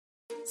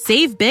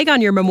Save big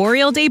on your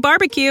Memorial Day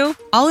barbecue,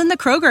 all in the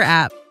Kroger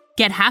app.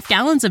 Get half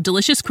gallons of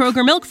delicious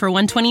Kroger milk for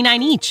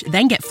 $1.29 each.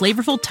 Then get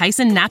flavorful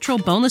Tyson natural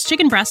boneless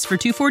chicken breasts for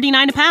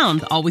 $2.49 a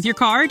pound, all with your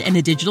card and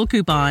a digital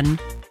coupon.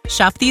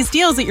 Shop these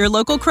deals at your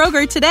local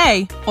Kroger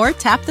today, or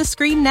tap the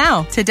screen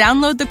now to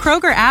download the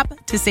Kroger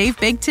app to save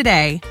big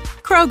today.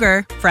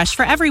 Kroger, fresh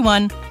for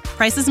everyone.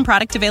 Prices and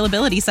product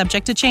availability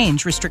subject to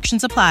change.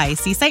 Restrictions apply.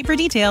 See site for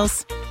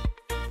details.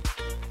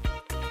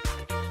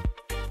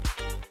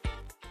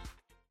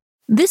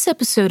 This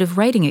episode of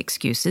Writing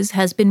Excuses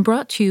has been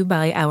brought to you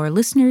by our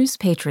listeners,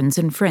 patrons,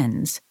 and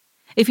friends.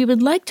 If you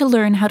would like to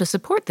learn how to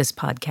support this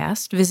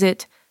podcast,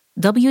 visit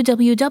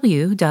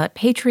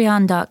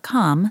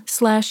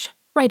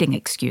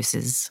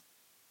www.patreon.com/writingexcuses.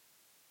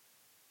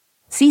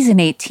 Season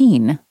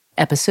 18,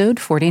 Episode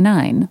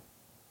 49.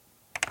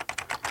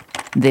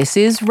 This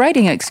is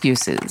Writing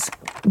Excuses,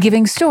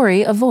 giving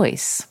story a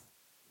voice.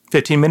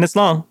 15 minutes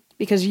long.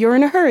 Because you're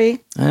in a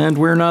hurry. And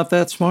we're not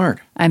that smart.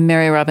 I'm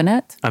Mary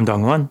Robinette. I'm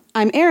Dong-Hwan.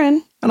 I'm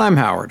Erin. And I'm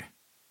Howard.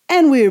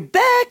 And we're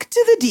back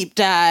to the deep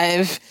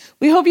dive.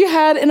 We hope you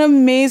had an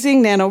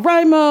amazing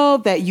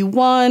NaNoWriMo, that you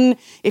won.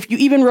 If you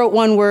even wrote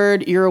one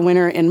word, you're a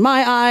winner in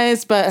my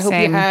eyes, but I hope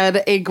you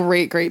had a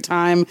great, great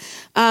time.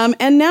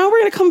 And now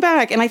we're going to come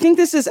back. And I think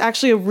this is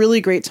actually a really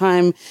great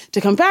time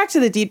to come back to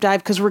the deep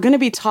dive because we're going to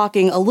be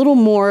talking a little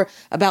more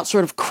about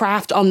sort of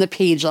craft on the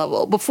page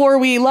level. Before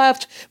we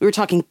left, we were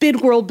talking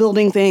big world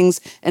building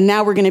things, and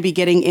now we're going to be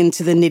getting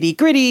into the nitty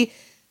gritty,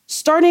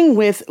 starting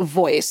with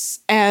voice.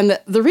 And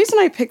the reason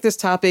I picked this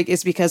topic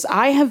is because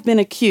I have been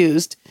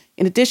accused,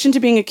 in addition to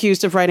being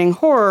accused of writing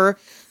horror,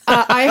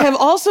 I have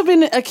also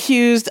been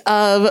accused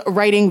of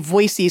writing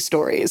voicey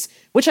stories,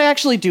 which I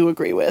actually do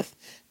agree with.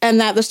 And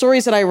that the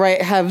stories that I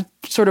write have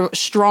sort of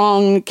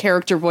strong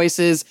character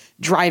voices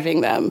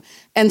driving them.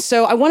 And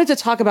so I wanted to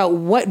talk about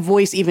what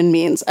voice even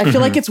means. I feel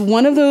like it's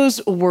one of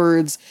those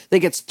words that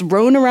gets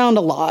thrown around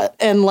a lot.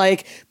 And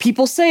like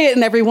people say it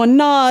and everyone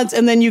nods,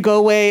 and then you go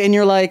away and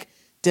you're like,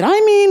 did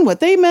I mean what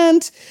they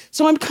meant?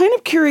 So I'm kind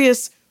of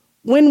curious,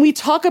 when we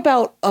talk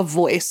about a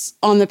voice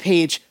on the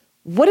page,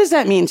 what does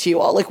that mean to you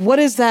all? Like, what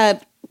is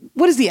that?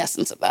 What is the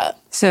essence of that?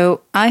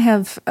 So I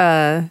have,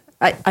 I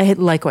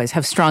likewise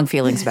have strong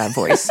feelings about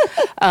voice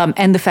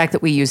and the fact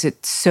that we use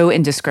it so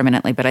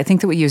indiscriminately, but I think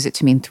that we use it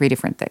to mean three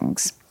different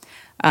things.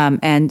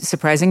 And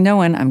surprising no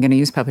one, I'm going to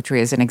use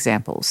puppetry as an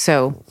example.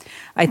 So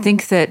I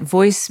think that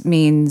voice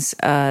means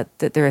that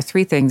there are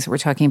three things. We're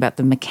talking about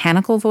the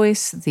mechanical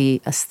voice,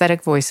 the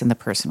aesthetic voice, and the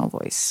personal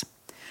voice.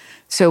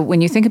 So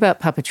when you think about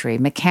puppetry,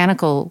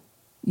 mechanical,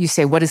 you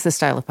say, what is the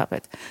style of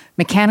puppet?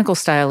 Mechanical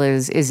style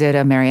is it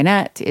a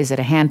marionette? Is it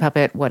a hand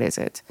puppet? What is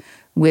it?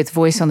 With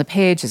voice on the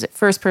page, is it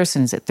first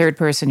person? Is it third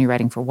person? You're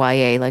writing for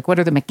YA. Like, what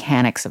are the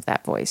mechanics of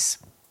that voice?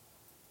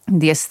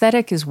 The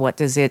aesthetic is what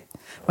does the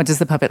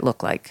puppet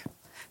look like?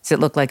 Does it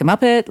look like a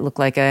Muppet, look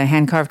like a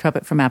hand-carved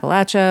puppet from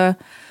Appalachia?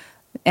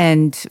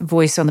 And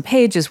voice on the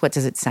page is what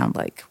does it sound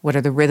like? What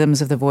are the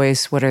rhythms of the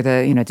voice? What are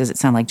the, does it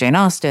sound like Jane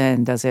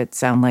Austen? Does it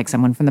sound like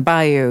someone from the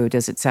Bayou?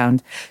 Does it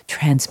sound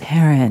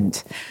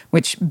transparent?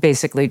 Which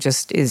basically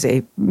just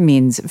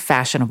means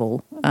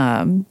fashionable,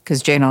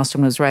 because Jane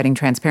Austen was writing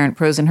transparent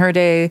prose in her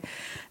day,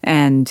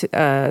 and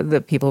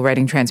the people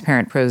writing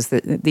transparent prose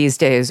these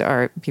days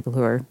are people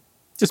who are...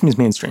 Just means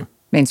mainstream.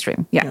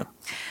 Mainstream, yeah.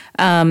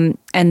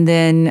 And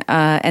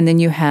then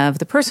you have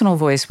the personal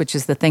voice, which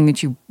is the thing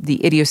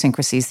the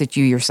idiosyncrasies that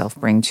you yourself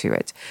bring to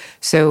it.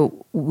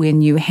 So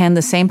when you hand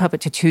the same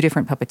puppet to two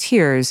different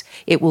puppeteers,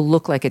 it will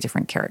look like a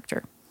different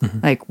character. Mm-hmm.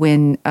 Like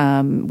when,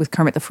 with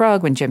Kermit the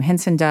Frog, when Jim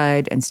Henson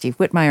died and Steve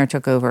Whitmire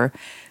took over,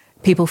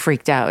 people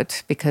freaked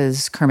out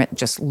because Kermit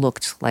just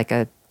looked like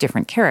a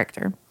different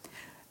character.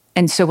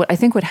 And so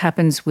what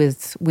happens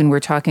when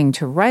we're talking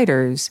to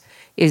writers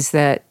is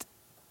that,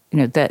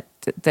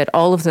 that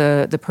all of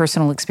the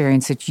personal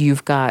experience that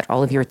you've got,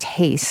 all of your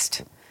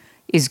taste,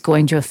 is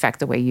going to affect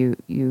the way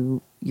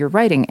you're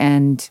writing.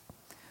 And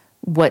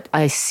what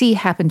I see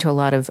happen to a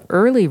lot of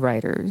early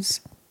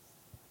writers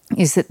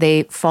is that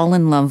they fall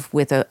in love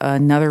with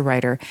another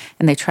writer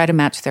and they try to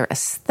match their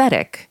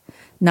aesthetic,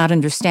 not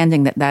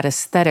understanding that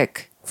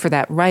aesthetic for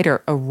that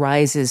writer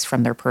arises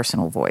from their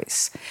personal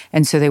voice.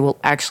 And so they will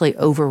actually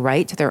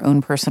overwrite their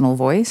own personal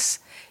voice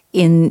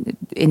in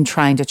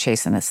trying to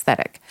chase an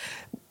aesthetic.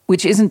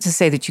 Which isn't to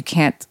say that you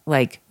can't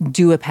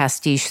do a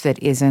pastiche that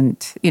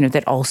isn't,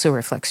 that also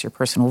reflects your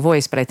personal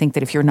voice. But I think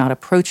that if you're not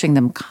approaching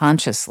them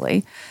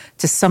consciously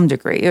to some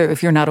degree, or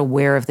if you're not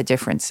aware of the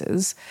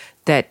differences,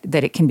 that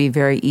it can be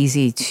very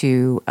easy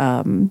to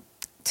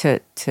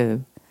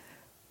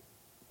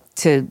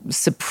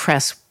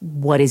suppress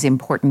what is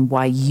important,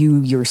 why you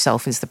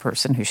yourself is the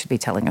person who should be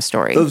telling a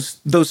story.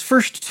 Those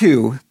first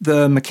two,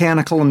 the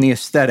mechanical and the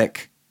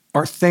aesthetic,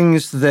 are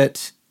things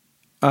that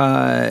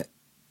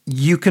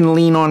you can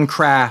lean on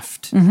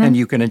craft and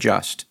you can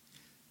adjust.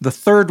 The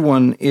third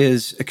one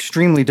is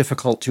extremely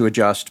difficult to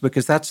adjust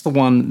because that's the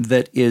one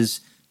that is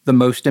the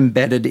most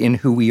embedded in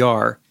who we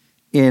are.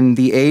 In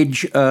the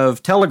age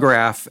of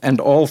telegraph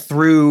and all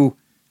through,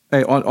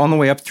 on the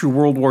way up through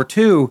World War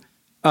II,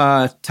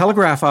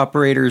 telegraph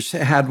operators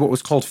had what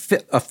was called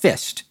a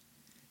fist,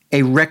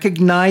 a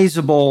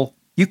recognizable,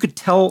 you could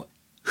tell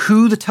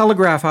who the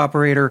telegraph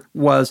operator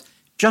was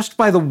just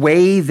by the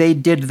way they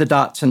did the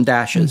dots and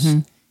dashes. Mm-hmm.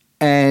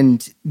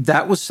 And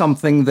that was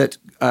something that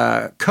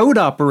code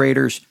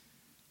operators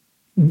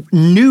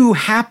knew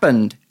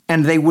happened,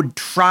 and they would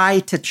try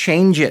to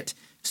change it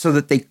so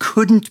that they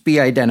couldn't be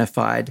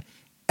identified,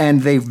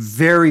 and they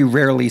very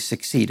rarely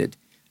succeeded.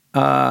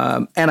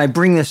 And I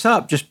bring this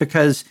up just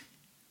because,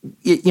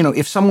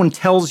 if someone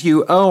tells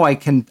you, "Oh, I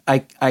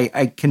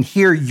can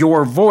hear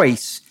your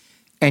voice,"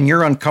 and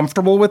you're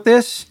uncomfortable with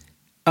this,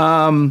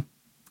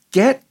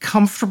 get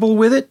comfortable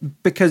with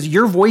it, because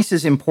your voice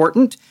is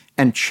important,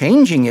 and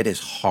changing it is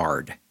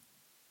hard.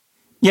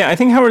 Yeah, I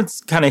think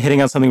Howard's kind of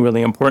hitting on something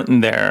really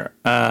important there,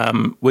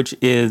 which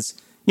is,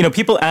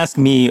 people ask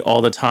me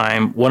all the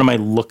time, what am I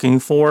looking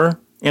for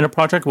in a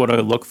project? What do I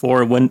look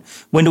for? When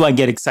do I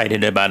get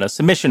excited about a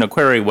submission, a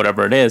query,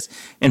 whatever it is?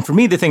 And for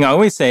me, the thing I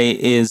always say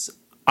is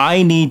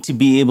I need to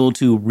be able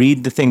to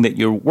read the thing that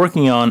you're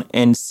working on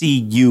and see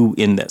you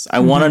in this. I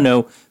want to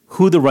know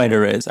who the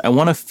writer is. I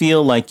want to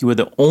feel like you are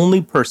the only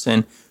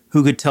person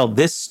who could tell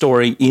this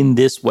story in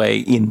this way,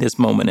 in this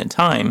moment in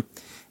time.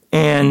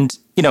 And,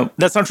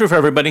 that's not true for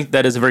everybody.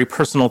 That is a very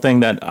personal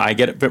thing that I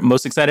get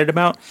most excited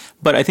about.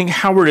 But I think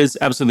Howard is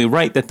absolutely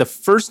right that the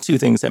first two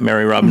things that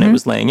Mary Robinette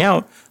was laying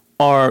out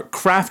are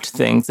craft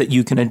things that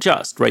you can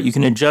adjust, right? You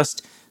can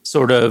adjust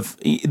sort of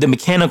the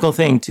mechanical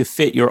thing to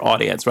fit your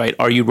audience, right?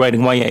 Are you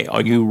writing YA?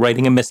 Are you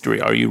writing a mystery?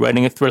 Are you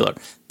writing a thriller?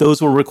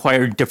 Those will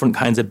require different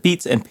kinds of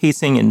beats and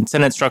pacing and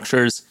sentence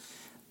structures.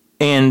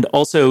 And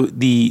also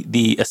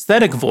the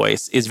aesthetic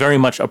voice is very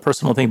much a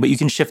personal thing, but you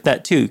can shift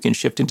that too. You can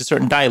shift into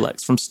certain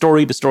dialects from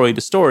story to story to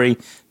story.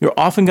 You're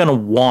often going to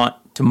want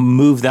to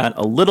move that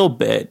a little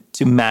bit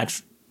to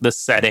match the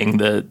setting,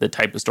 the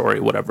type of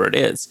story, whatever it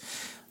is.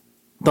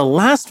 The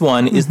last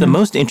one is the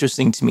most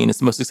interesting to me, and it's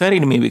the most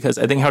exciting to me because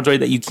I think Howard's right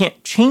that you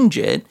can't change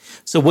it.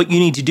 So what you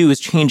need to do is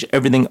change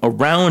everything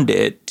around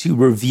it to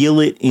reveal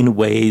it in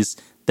ways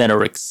that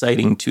are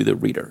exciting to the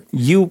reader.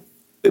 You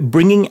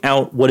bringing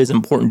out what is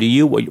important to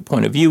you, what your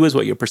point of view is,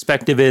 what your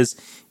perspective is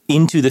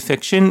into the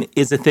fiction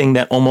is a thing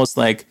that almost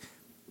like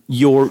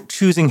you're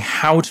choosing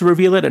how to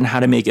reveal it and how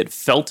to make it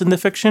felt in the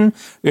fiction.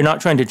 You're not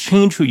trying to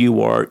change who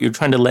you are. You're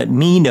trying to let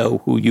me know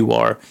who you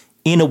are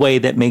in a way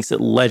that makes it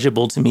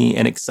legible to me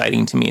and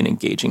exciting to me and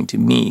engaging to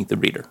me, the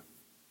reader.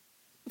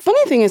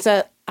 Funny thing is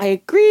that I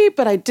agree,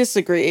 but I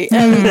disagree.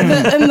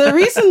 And the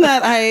reason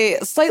that I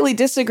slightly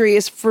disagree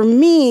is, for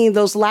me,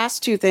 those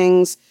last two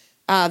things,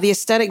 the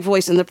aesthetic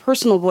voice and the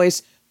personal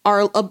voice,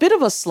 are a bit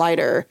of a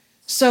slider.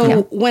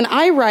 So when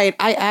I write,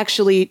 I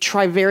actually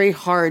try very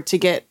hard to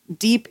get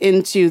deep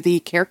into the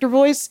character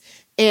voice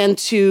and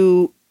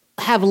to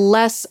have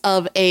less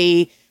of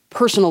a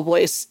personal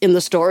voice in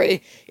the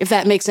story, if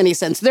that makes any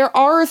sense. There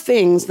are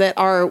things that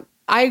are,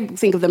 I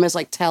think of them as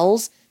like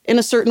tells in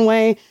a certain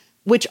way,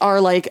 which are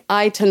like,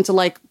 I tend to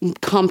like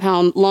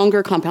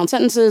longer compound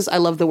sentences. I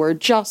love the word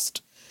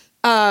just,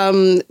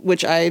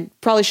 which I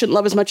probably shouldn't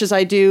love as much as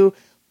I do.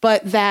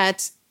 But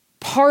that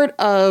part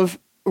of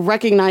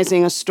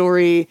recognizing a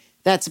story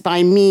that's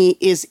by me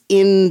is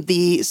in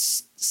the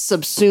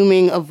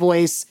subsuming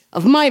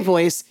of my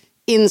voice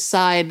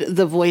inside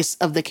the voice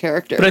of the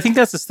character. But I think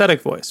that's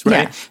aesthetic voice,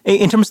 right? Yeah.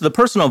 In terms of the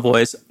personal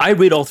voice, I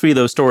read all three of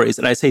those stories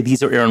and I say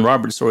these are Aaron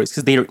Roberts stories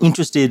because they are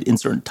interested in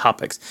certain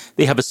topics.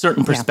 They have a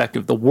certain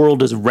perspective. The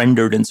world is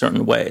rendered in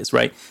certain ways,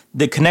 right?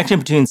 The connection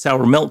between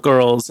Sour Milk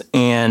Girls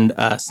and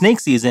Snake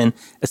Season,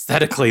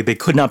 aesthetically, they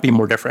could not be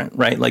more different,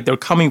 right? Like they're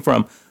coming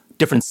from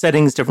different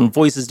settings, different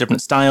voices,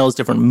 different styles,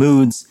 different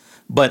moods.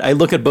 But I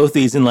look at both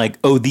these and like,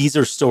 oh, these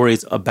are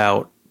stories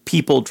about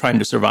people trying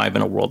to survive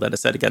in a world that is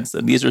set against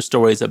them. These are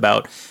stories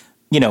about,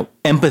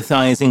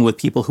 empathizing with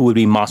people who would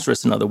be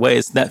monstrous in other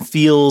ways. That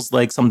feels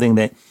like something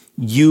that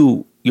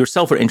you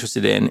yourself are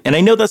interested in. And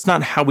I know that's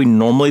not how we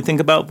normally think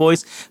about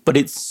voice, but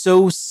it's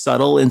so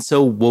subtle and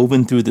so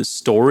woven through the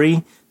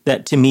story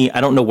that to me,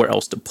 I don't know where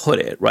else to put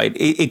it, right?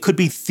 It could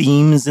be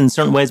themes in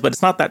certain ways, but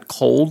it's not that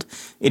cold.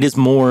 It is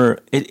more,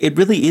 it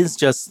really is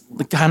just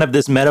kind of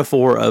this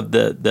metaphor of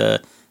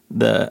the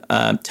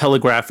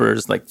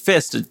telegrapher's like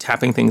fist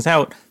tapping things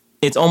out.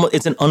 It's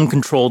an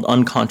uncontrolled,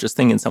 unconscious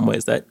thing in some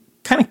ways that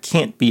kind of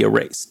can't be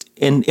erased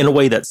in a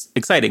way that's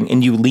exciting.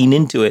 And you lean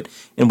into it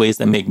in ways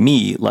that make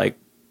me like,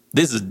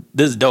 this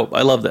is dope.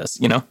 I love this,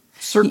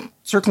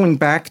 Circling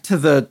back to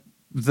the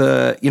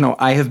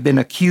I have been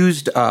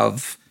accused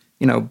of,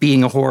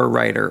 being a horror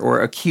writer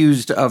or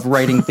accused of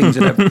writing things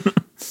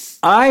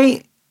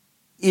that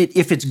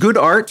if it's good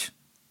art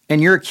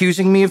and you're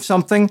accusing me of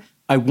something,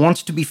 I want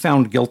to be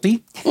found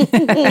guilty.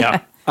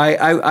 Yeah.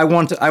 I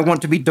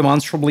want to be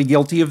demonstrably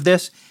guilty of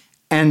this.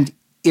 And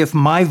if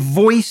my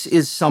voice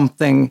is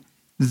something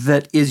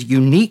that is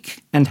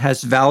unique and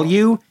has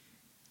value,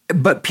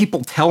 but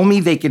people tell me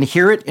they can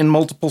hear it in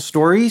multiple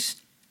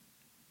stories,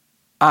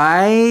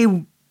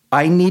 I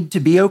need to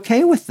be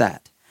okay with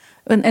that.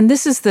 And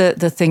this is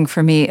the thing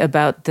for me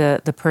about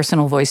the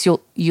personal voice.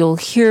 You'll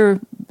hear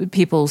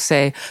people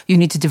say, you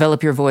need to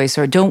develop your voice,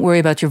 or don't worry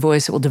about your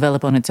voice, it will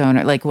develop on its own,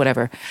 or like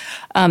whatever.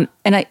 And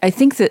I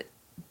think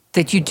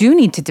that you do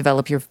need to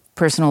develop your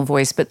personal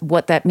voice, but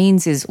what that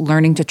means is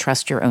learning to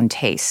trust your own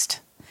taste.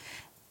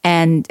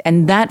 And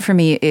that for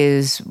me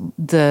is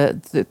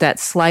that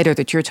slider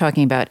that you're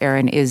talking about,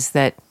 Aaron, is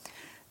that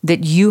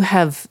you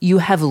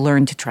have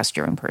learned to trust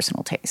your own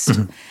personal taste.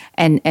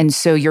 Mm-hmm. And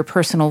so your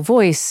personal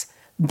voice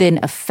then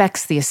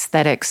affects the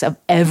aesthetics of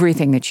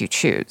everything that you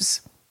choose.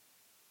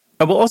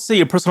 I will also say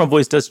your personal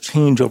voice does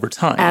change over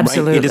time.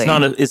 Absolutely.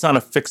 Right? It's not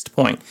a fixed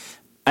point.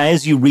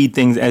 As you read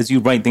things, as you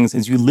write things,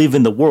 as you live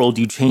in the world,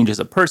 you change as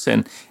a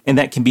person. And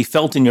that can be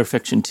felt in your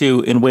fiction,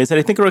 too, in ways that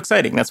I think are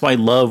exciting. That's why I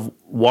love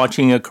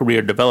watching a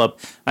career develop.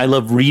 I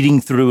love reading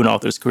through an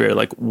author's career.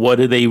 Like, what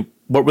were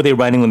they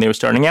writing when they were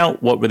starting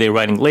out? What were they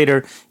writing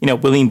later?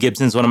 William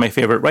Gibson's one of my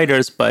favorite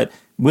writers, but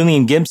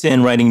William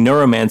Gibson writing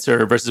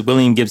Neuromancer versus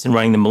William Gibson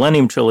writing the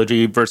Millennium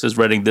Trilogy versus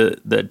writing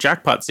the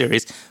Jackpot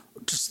series,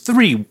 just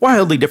three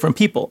wildly different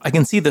people. I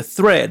can see the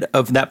thread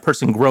of that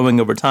person growing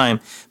over time,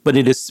 but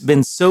it has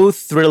been so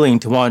thrilling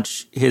to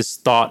watch his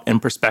thought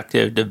and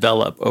perspective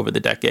develop over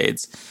the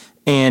decades.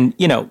 And,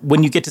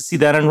 when you get to see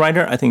that in a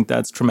writer, I think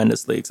that's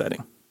tremendously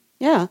exciting.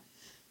 Yeah.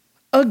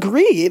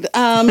 Agreed.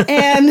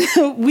 And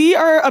we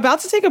are about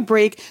to take a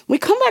break. When we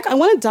come back, I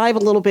want to dive a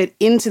little bit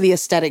into the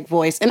aesthetic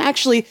voice and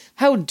actually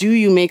how do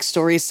you make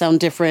stories sound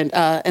different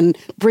and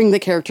bring the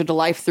character to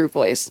life through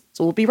voice.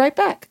 So we'll be right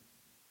back.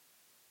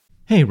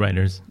 Hey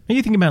writers, are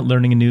you thinking about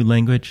learning a new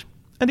language?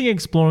 I think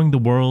exploring the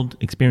world,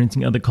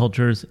 experiencing other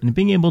cultures, and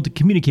being able to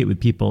communicate with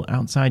people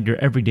outside your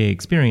everyday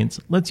experience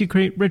lets you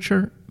create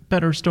richer,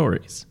 better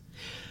stories.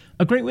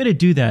 A great way to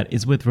do that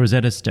is with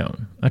Rosetta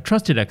Stone, a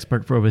trusted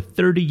expert for over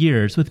 30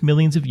 years with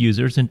millions of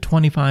users and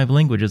 25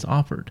 languages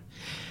offered.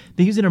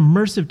 They use an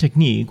immersive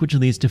technique which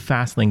leads to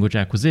fast language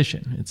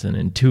acquisition. It's an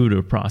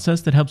intuitive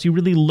process that helps you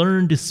really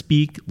learn to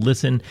speak,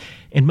 listen,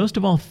 and most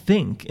of all,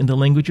 think in the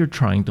language you're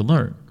trying to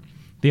learn.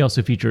 They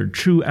also feature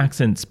true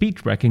accent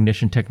speech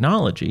recognition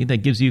technology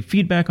that gives you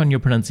feedback on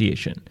your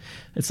pronunciation.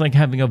 It's like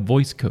having a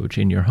voice coach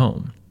in your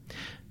home.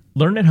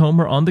 Learn at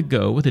home or on the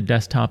go with a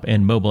desktop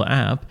and mobile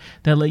app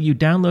that let you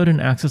download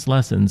and access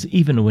lessons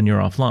even when you're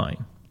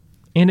offline.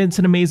 And it's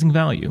an amazing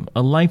value.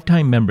 A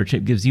lifetime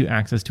membership gives you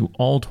access to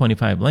all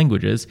 25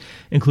 languages,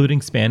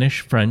 including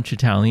Spanish, French,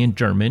 Italian,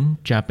 German,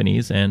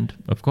 Japanese, and,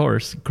 of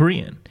course,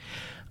 Korean.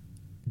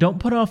 Don't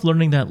put off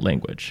learning that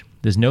language.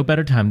 There's no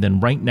better time than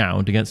right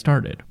now to get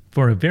started.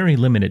 For a very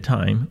limited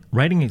time,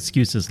 Writing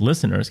Excuses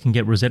listeners can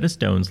get Rosetta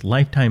Stone's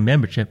lifetime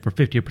membership for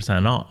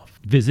 50% off.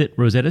 Visit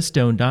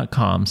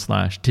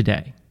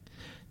rosettastone.com/today.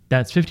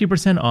 That's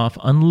 50% off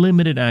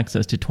unlimited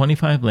access to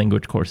 25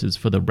 language courses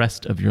for the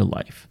rest of your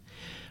life.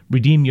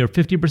 Redeem your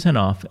 50%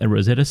 off at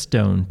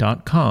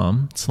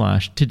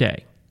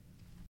rosettastone.com/today.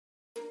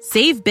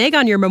 Save big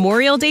on your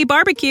Memorial Day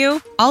barbecue,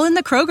 all in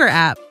the Kroger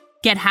app.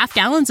 Get half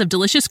gallons of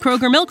delicious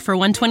Kroger milk for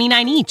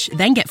 $1.29 each.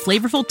 Then get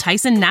flavorful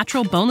Tyson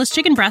natural boneless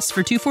chicken breasts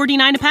for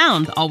 $2.49 a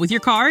pound, all with your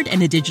card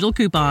and a digital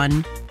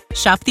coupon.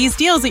 Shop these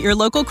deals at your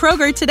local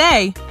Kroger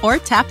today, or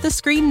tap the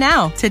screen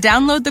now to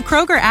download the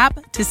Kroger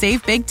app to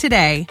save big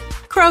today.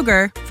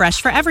 Kroger, fresh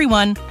for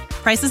everyone.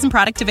 Prices and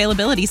product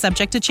availability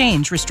subject to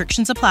change.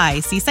 Restrictions apply.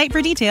 See site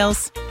for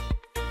details.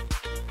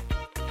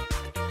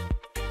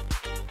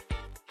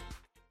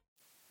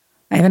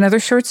 I have another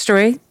short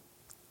story.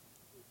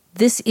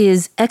 This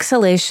is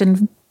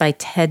Exhalation by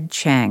Ted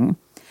Chiang.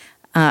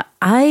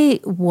 I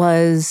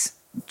was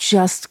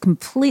just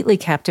completely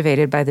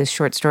captivated by this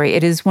short story.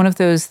 It is one of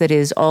those that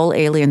is all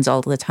aliens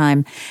all the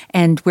time,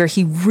 and where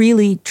he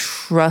really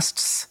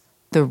trusts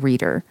the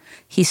reader.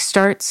 He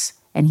starts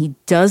and he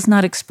does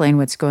not explain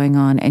what's going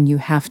on, and you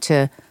have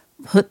to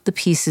put the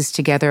pieces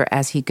together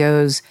as he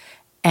goes,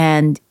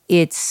 and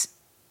it's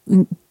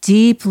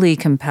deeply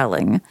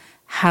compelling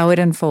how it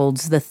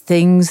unfolds, the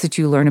things that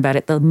you learn about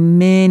it, the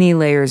many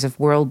layers of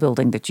world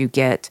building that you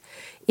get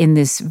in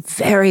this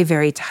very,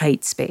 very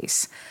tight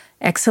space.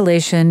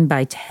 Exhalation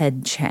by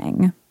Ted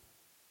Chiang.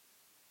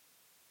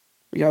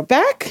 We are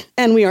back,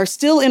 and we are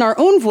still in our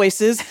own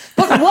voices,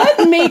 but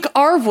what make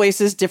our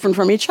voices different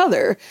from each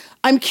other?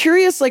 I'm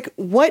curious,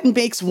 what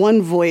makes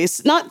one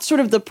voice, not sort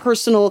of the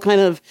personal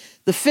kind of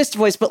the fist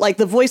voice, but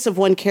the voice of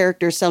one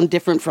character sound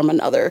different from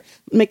another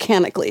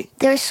mechanically?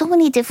 There are so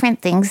many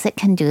different things that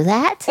can do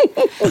that.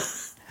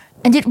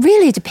 And it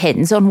really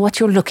depends on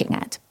what you're looking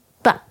at.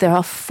 But there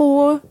are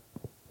 4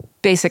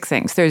 basic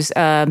things. There's,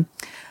 and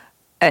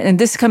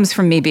this comes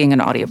from me being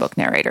an audiobook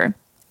narrator.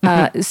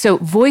 So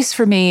voice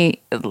for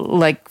me,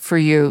 like for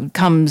you,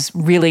 comes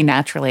really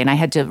naturally, and I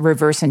had to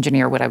reverse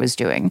engineer what I was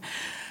doing.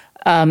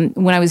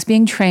 When I was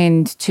being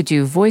trained to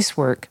do voice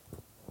work,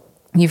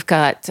 you've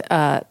got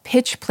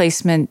pitch,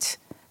 placement,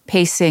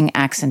 pacing,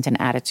 accent, and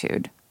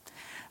attitude.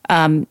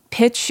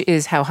 Pitch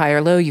is how high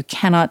or low. You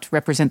cannot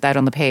represent that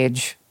on the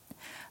page.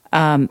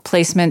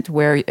 Placement,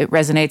 where it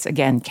resonates,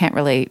 again, can't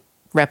really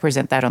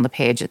represent that on the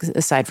page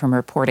aside from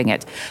reporting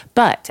it.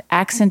 But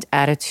accent,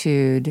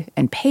 attitude,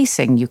 and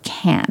pacing, you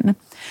can.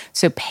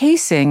 So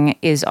pacing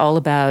is all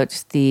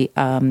about the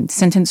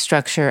sentence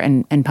structure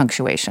and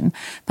punctuation.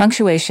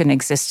 Punctuation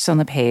exists on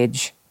the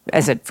page,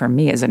 for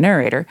me as a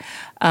narrator,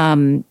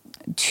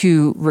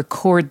 to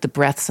record the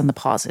breaths and the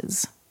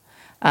pauses.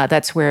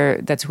 That's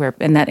where,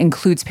 and that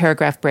includes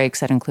paragraph breaks,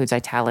 that includes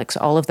italics.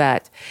 All of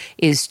that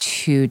is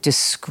to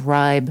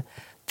describe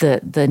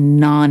the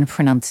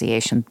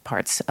non-pronunciation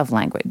parts of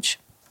language.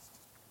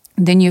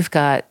 Then you've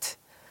got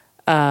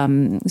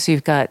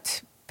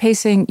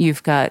pacing,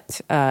 you've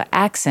got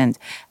accent.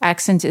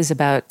 Accent is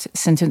about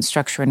sentence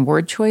structure and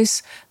word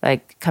choice,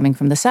 like coming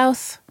from the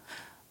South.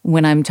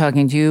 When I'm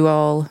talking to you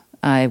all,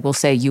 I will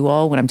say you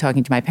all. When I'm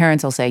talking to my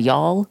parents, I'll say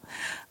y'all.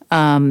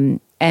 And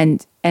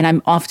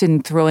I'm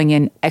often throwing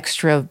in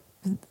extra,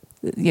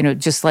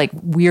 just like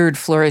weird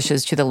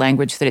flourishes to the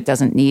language that it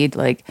doesn't need.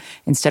 Like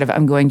instead of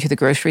I'm going to the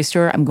grocery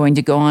store, I'm going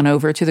to go on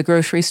over to the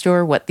grocery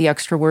store. What the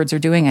extra words are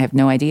doing, I have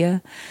no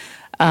idea.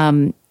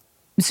 So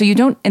you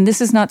don't, and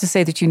this is not to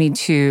say that you need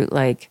to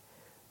like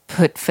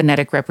put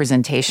phonetic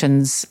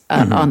representations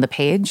on the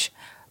page,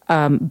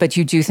 but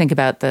you do think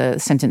about the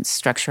sentence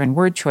structure and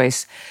word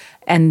choice.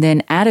 And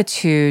then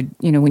attitude,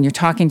 when you're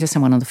talking to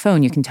someone on the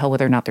phone, you can tell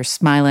whether or not they're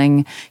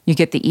smiling. You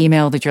get the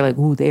email that you're like,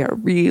 ooh, they are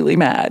really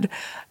mad.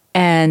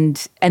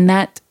 And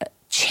that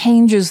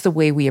changes the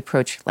way we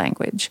approach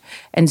language.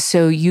 And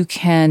so you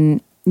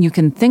can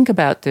think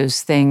about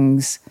those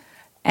things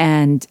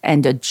and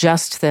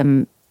adjust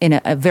them in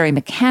a very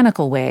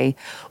mechanical way,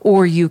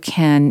 or you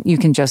can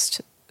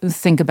just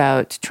think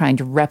about trying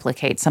to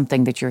replicate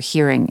something that you're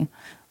hearing.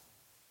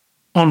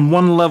 On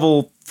one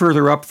level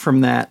further up from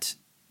that,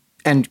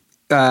 and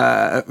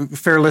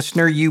fair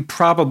listener, you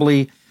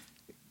probably,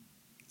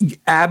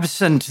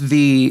 absent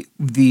the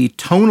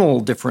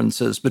tonal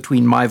differences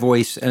between my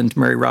voice and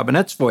Mary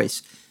Robinette's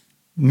voice,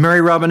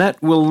 Mary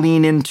Robinette will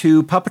lean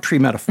into puppetry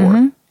metaphor.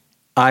 Mm-hmm.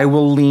 I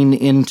will lean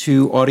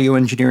into audio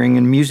engineering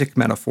and music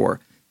metaphor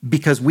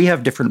because we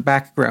have different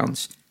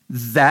backgrounds.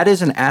 That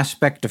is an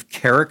aspect of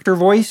character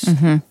voice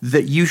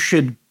that you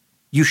should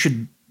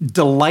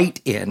delight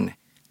in.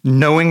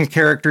 Knowing a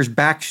character's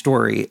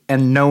backstory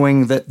and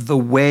knowing that the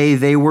way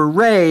they were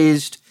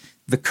raised,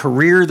 the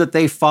career that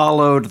they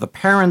followed, the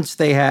parents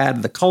they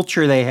had, the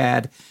culture they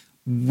had,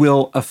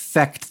 will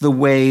affect the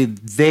way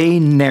they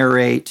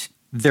narrate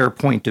their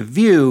point of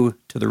view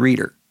to the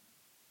reader.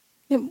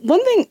 Yeah,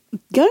 one thing,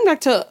 going back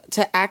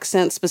to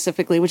accent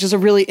specifically, which is a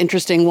really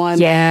interesting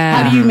one.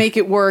 Yeah. How do you make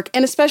it work?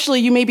 And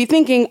especially you may be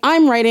thinking,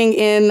 I'm writing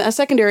in a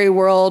secondary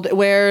world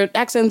where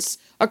accents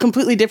are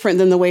completely different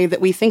than the way that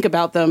we think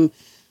about them.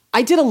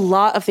 I did a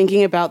lot of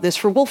thinking about this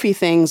for Wolfie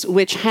Things,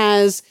 which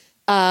has,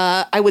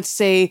 I would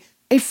say,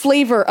 a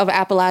flavor of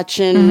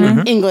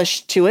Appalachian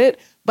English to it.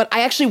 But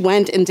I actually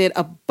went and did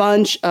a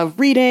bunch of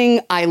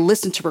reading. I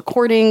listened to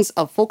recordings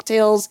of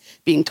folktales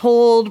being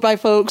told by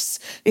folks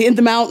in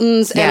the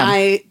mountains. Yeah. And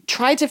I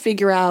tried to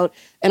figure out,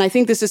 and I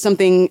think this is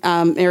something,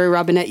 Mary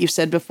Robinette, you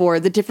said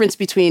before, the difference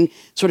between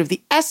sort of the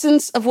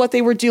essence of what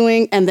they were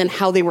doing and then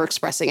how they were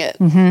expressing it.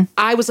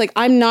 I was like,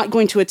 I'm not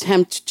going to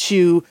attempt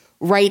to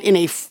write in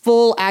a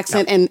full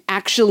accent and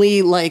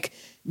actually like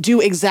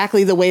do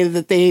exactly the way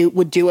that they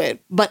would do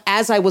it. But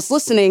as I was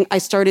listening, I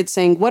started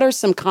saying, what are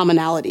some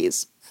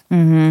commonalities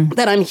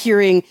that I'm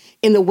hearing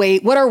in the way,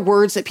 what are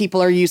words that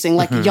people are using,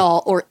 like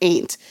y'all or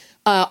ain't?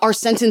 Are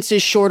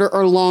sentences shorter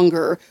or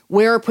longer?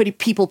 Where are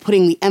people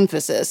putting the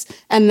emphasis?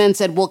 And then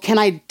said, well, can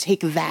I take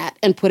that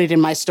and put it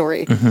in my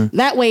story?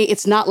 That way,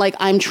 it's not like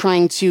I'm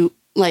trying to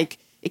like,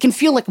 it can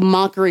feel like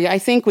mockery, I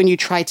think, when you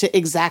try to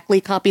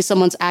exactly copy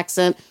someone's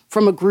accent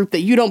from a group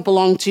that you don't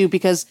belong to,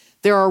 because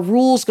there are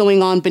rules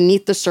going on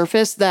beneath the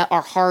surface that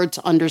are hard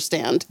to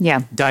understand.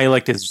 Yeah.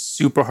 Dialect is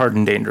super hard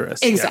and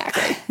dangerous.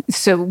 Exactly. Yeah.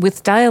 So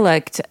with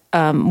dialect,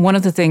 one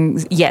of the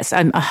things, yes,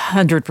 I'm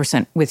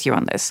 100% with you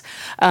on this.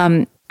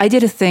 I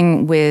did a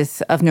thing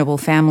with Of Noble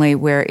Family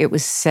where it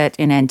was set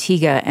in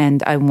Antigua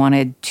and I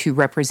wanted to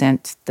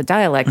represent the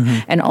dialect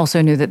and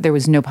also knew that there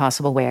was no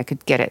possible way I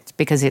could get it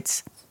because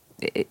it's,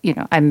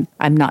 I'm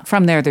not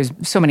from there. There's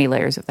so many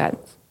layers of that.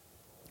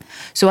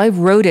 So I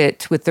wrote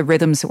it with the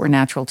rhythms that were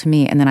natural to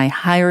me, and then I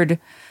hired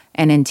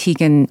an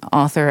Antiguan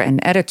author and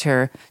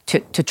editor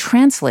to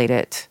translate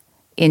it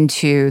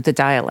into the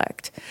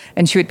dialect.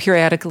 And she would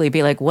periodically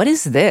be like, "What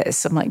is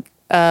this?" I'm like,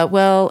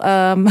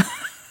 and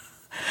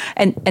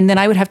then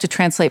I would have to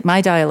translate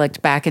my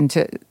dialect back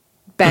into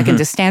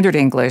standard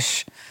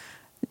English.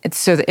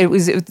 So it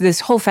was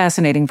this whole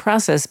fascinating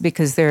process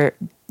because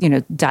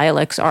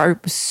dialects are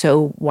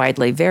so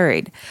widely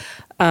varied.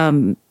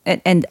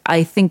 And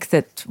I think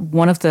that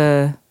one of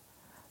the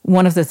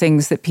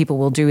things that people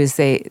will do is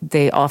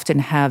they often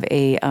have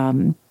a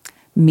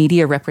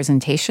media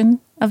representation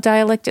of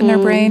dialect in their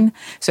brain.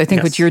 So I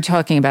think what you're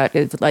talking about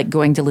is like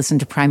going to listen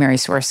to primary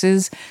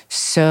sources,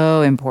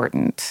 so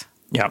important.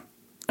 Yeah.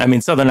 I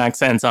mean, Southern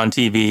accents on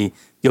TV,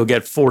 you'll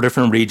get 4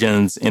 different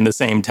regions in the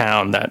same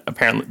town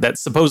that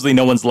supposedly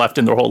no one's left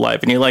in their whole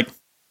life. And you're like,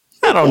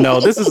 I don't know.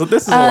 This is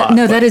a lot.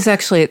 No, that is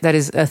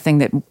a thing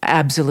that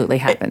absolutely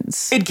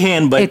happens. It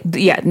can, but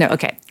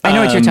okay. I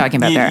know what you're talking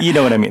about there. You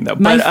know what I mean,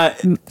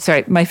 though.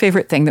 Sorry, my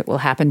favorite thing that will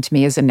happen to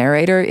me as a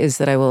narrator is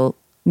that I will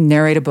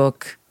narrate a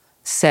book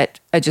set.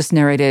 I just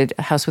narrated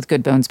A House with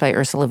Good Bones by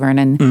Ursula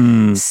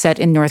Vernon, set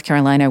in North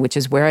Carolina, which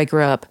is where I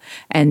grew up,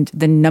 and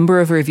the number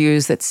of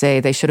reviews that say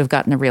they should have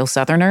gotten a real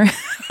Southerner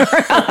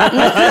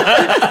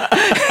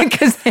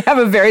because they have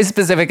a very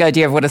specific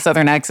idea of what a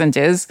Southern accent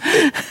is.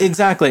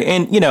 Exactly.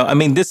 And,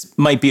 this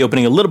might be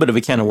opening a little bit of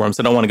a can of worms.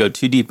 I don't want to go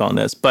too deep on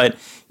this, but,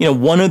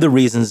 one of the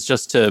reasons,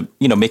 just to,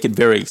 make it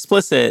very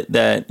explicit,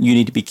 that you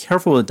need to be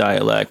careful with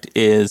dialect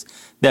is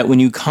that when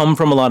you come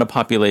from a lot of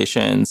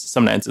populations,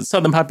 sometimes it's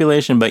Southern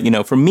population, but,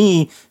 for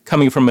me,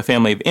 coming from a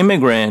family of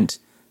immigrant,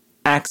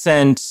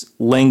 accent,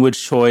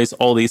 language choice,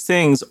 all these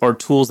things are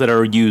tools that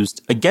are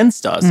used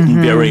against us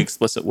in very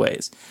explicit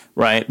ways,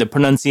 right? The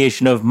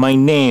pronunciation of my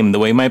name, the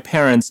way my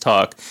parents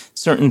talk,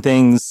 certain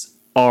things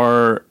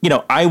are,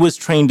 I was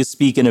trained to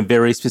speak in a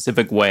very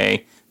specific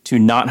way, to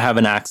not have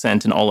an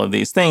accent and all of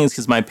these things,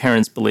 because my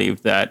parents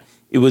believed that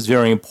it was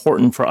very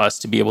important for us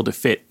to be able to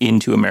fit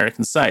into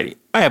American society.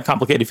 I have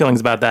complicated feelings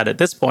about that at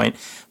this point,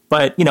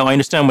 but, I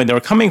understand where they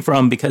were coming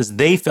from because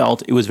they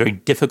felt it was very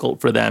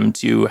difficult for them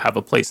to have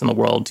a place in the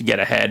world, to get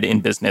ahead in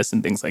business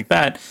and things like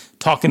that,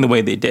 talking the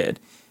way they did.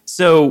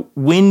 So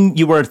when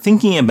you are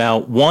thinking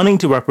about wanting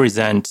to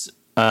represent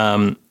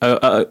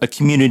a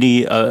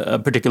community, a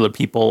particular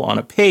people on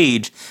a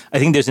page, I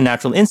think there's a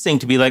natural instinct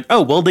to be like,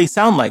 oh, well, they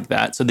sound like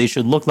that, so they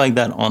should look like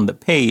that on the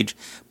page.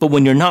 But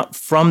when you're not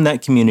from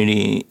that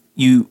community,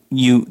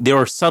 there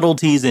are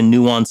subtleties and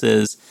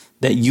nuances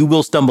that you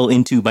will stumble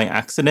into by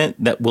accident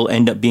that will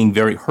end up being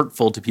very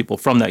hurtful to people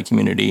from that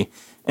community.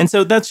 And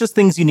so that's just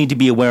things you need to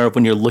be aware of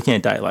when you're looking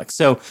at dialects.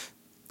 So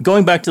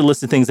going back to the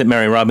list of things that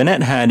Mary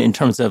Robinette had in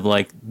terms of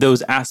like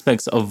those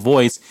aspects of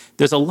voice,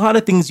 there's a lot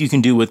of things you can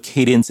do with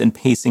cadence and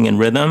pacing and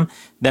rhythm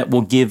that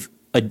will give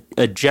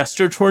a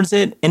gesture towards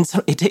it. And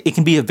so it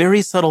can be a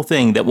very subtle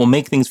thing that will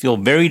make things feel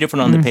very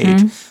different on the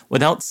page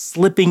without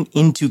slipping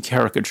into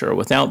caricature,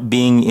 without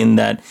being in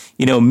that,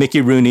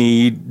 Mickey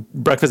Rooney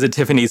Breakfast at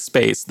Tiffany's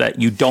space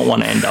that you don't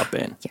want to end up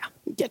in.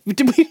 Yeah, we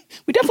definitely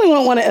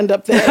won't want to end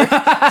up there.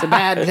 It's a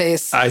bad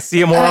place. I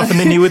see it more often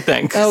than you would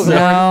think. Oh,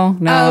 so.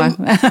 No.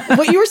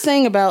 What you were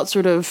saying about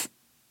sort of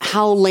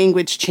how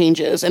language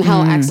changes and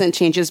how accent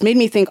changes made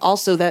me think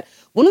also that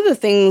one of the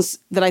things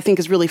that I think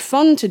is really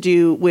fun to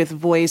do with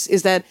voice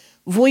is that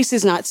voice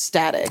is not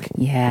static.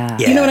 Yeah.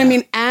 You know what I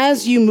mean?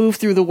 As you move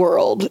through the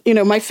world,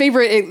 my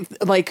favorite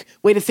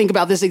way to think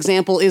about this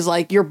example is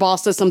like your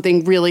boss does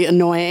something really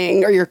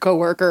annoying, or your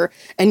coworker,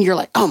 and you're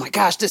like, oh my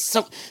gosh, this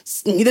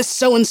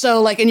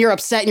so-and-so, and you're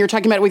upset and you're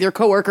talking about it with your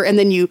coworker, and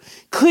then you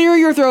clear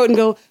your throat and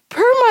go, per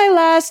my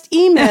last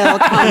email,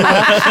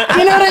 comma.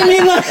 You know what I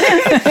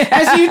mean?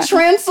 As you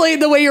translate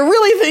the way you're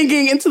really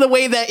thinking into the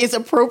way that is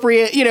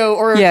appropriate,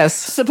 or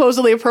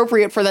supposedly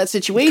appropriate for that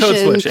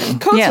situation.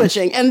 Code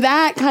switching. And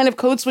that kind of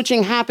code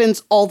switching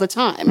happens all the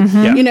time.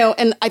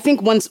 And I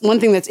think one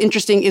thing that's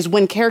interesting is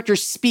when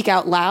characters speak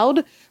out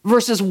loud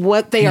versus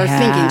what they are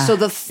thinking. So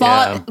the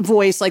thought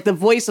voice, like the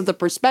voice of the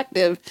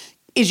perspective,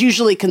 is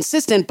usually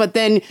consistent, but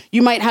then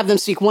you might have them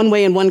speak one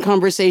way in one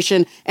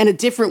conversation and a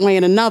different way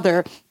in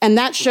another. And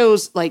that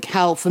shows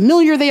how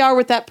familiar they are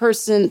with that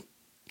person,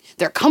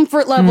 their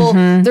comfort level.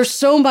 There's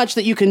so much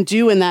that you can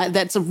do in that.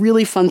 That's a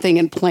really fun thing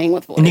in playing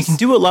with voice. And you can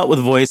do a lot with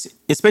voice,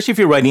 especially if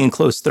you're writing in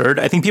close third.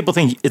 I think people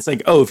think it's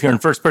like, oh, if you're in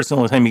first person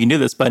all the time, you can do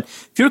this. But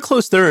if you're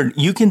close third,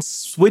 you can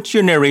switch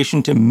your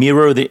narration to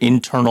mirror the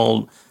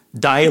internal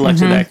dialect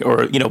of that,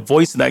 or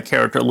voice of that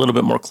character a little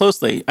bit more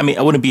closely. I mean,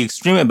 I wouldn't be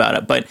extreme about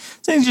it, but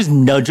sometimes just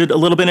nudge it a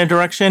little bit in a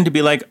direction to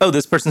be like, oh,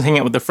 this person's hanging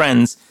out with their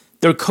friends.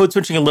 They're code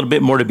switching a little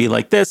bit more to be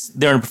like this.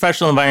 They're in a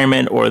professional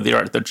environment, or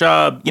they're at their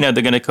job. They're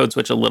going to code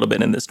switch a little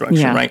bit in this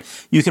direction, right?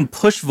 You can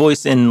push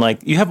voice in,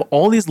 you have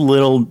all these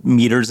little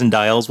meters and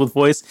dials with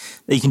voice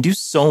that you can do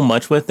so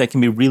much with that can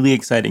be really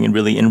exciting and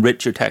really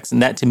enrich your text.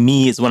 And that to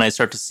me is when I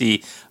start to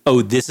see,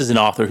 oh, this is an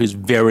author who's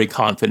very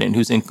confident,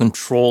 who's in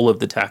control of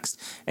the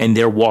text, and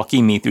they're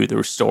walking me through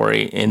their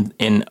story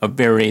in a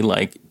very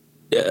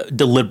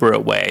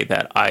deliberate way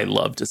that I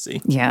love to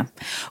see. Yeah.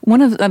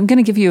 I'm going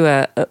to give you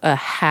a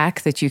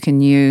hack that you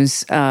can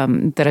use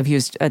that I've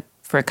used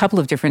for a couple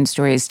of different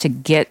stories to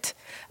get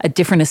a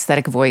different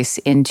aesthetic voice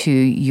into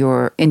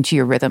your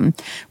rhythm,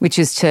 which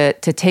is to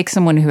take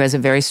someone who has a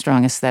very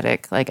strong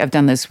aesthetic. Like I've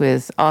done this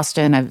with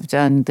Austen, I've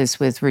done this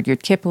with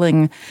Rudyard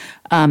Kipling,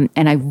 and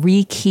I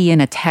rekey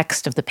in a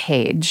text of the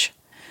page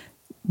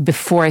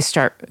before I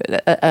start,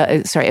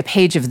 a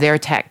page of their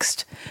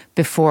text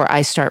before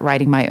I start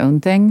writing my own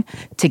thing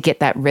to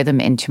get that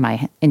rhythm into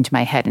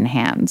my head and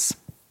hands.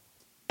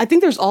 I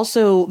think there's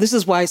also, this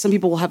is why some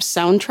people will have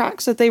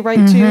soundtracks that they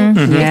write to.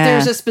 If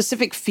there's a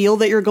specific feel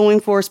that you're going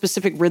for, a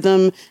specific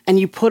rhythm, and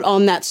you put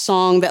on that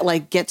song that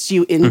like gets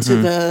you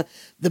into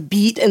the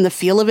beat and the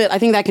feel of it, I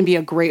think that can be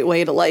a great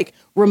way to like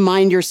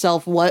remind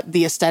yourself what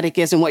the aesthetic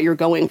is and what you're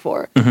going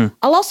for.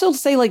 I'll also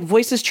say like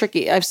voice is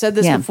tricky. I've said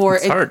this before.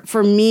 It's hard.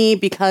 For me,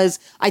 because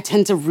I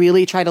tend to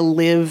really try to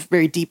live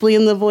very deeply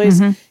in the voice,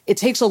 it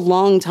takes a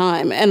long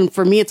time. And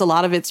for me, it's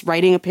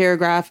writing a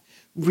paragraph,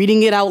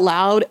 reading it out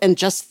loud, and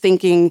just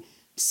thinking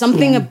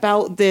something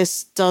about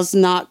this does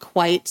not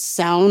quite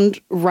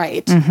sound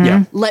right.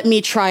 Let me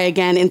try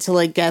again until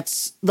it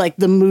gets like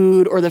the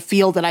mood or the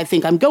feel that I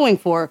think I'm going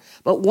for.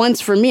 But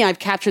once for me, I've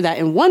captured that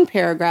in one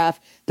paragraph,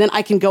 then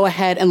I can go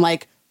ahead and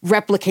like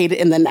replicate it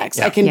in the next.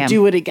 I can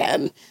do it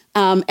again.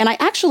 And I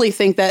actually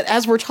think that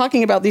as we're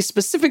talking about these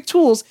specific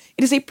tools,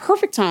 it is a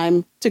perfect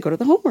time to go to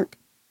the homework.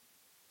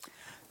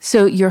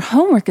 So your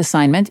homework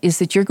assignment is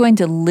that you're going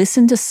to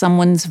listen to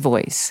someone's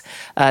voice.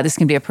 This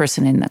can be a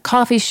person in a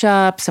coffee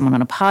shop, someone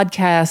on a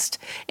podcast,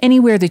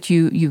 anywhere that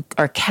you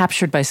are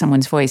captured by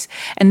someone's voice,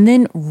 and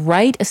then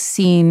write a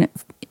scene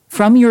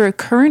from your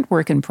current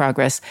work in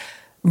progress,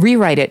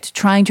 rewrite it,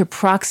 trying to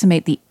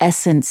approximate the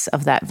essence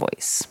of that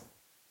voice.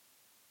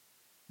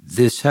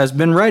 This has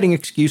been Writing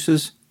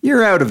Excuses.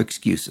 You're out of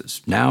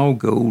excuses. Now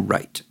go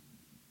write.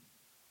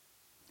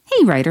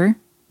 Hey, writer.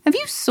 Have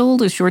you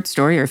sold a short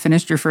story or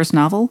finished your first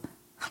novel?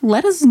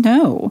 Let us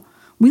know.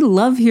 We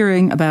love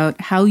hearing about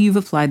how you've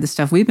applied the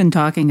stuff we've been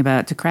talking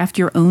about to craft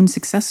your own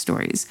success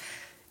stories.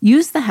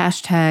 Use the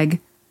hashtag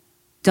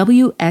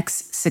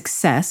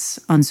WXSuccess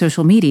on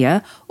social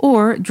media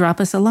or drop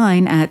us a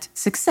line at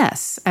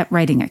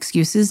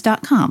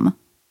success@writingexcuses.com.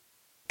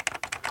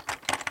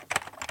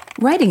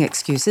 Writing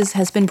Excuses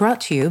has been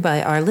brought to you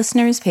by our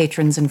listeners,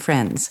 patrons, and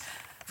friends.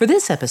 For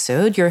this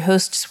episode, your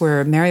hosts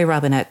were Mary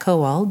Robinette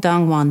Kowal,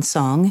 Dongwon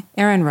Song,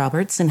 Aaron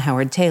Roberts, and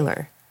Howard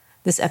Taylor.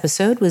 This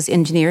episode was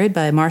engineered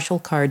by Marshall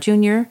Carr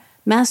Jr.,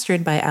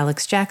 mastered by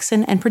Alex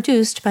Jackson, and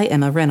produced by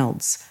Emma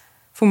Reynolds.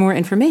 For more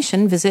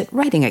information, visit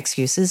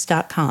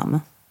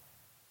writingexcuses.com.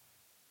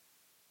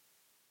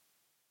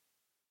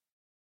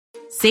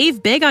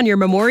 Save big on your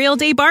Memorial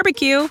Day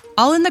barbecue,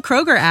 all in the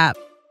Kroger app.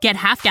 Get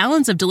half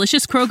gallons of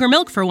delicious Kroger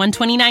milk for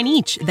 $1.29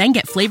 each. Then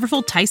get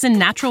flavorful Tyson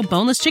natural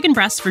boneless chicken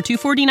breasts for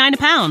 $2.49 a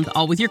pound,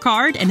 all with your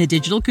card and a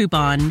digital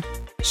coupon.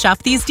 Shop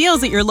these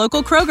deals at your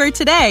local Kroger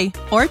today,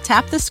 or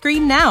tap the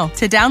screen now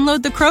to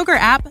download the Kroger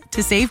app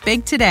to save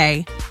big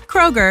today.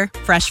 Kroger,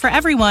 fresh for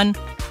everyone.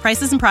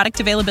 Prices and product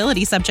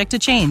availability subject to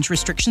change.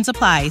 Restrictions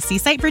apply. See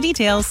site for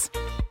details.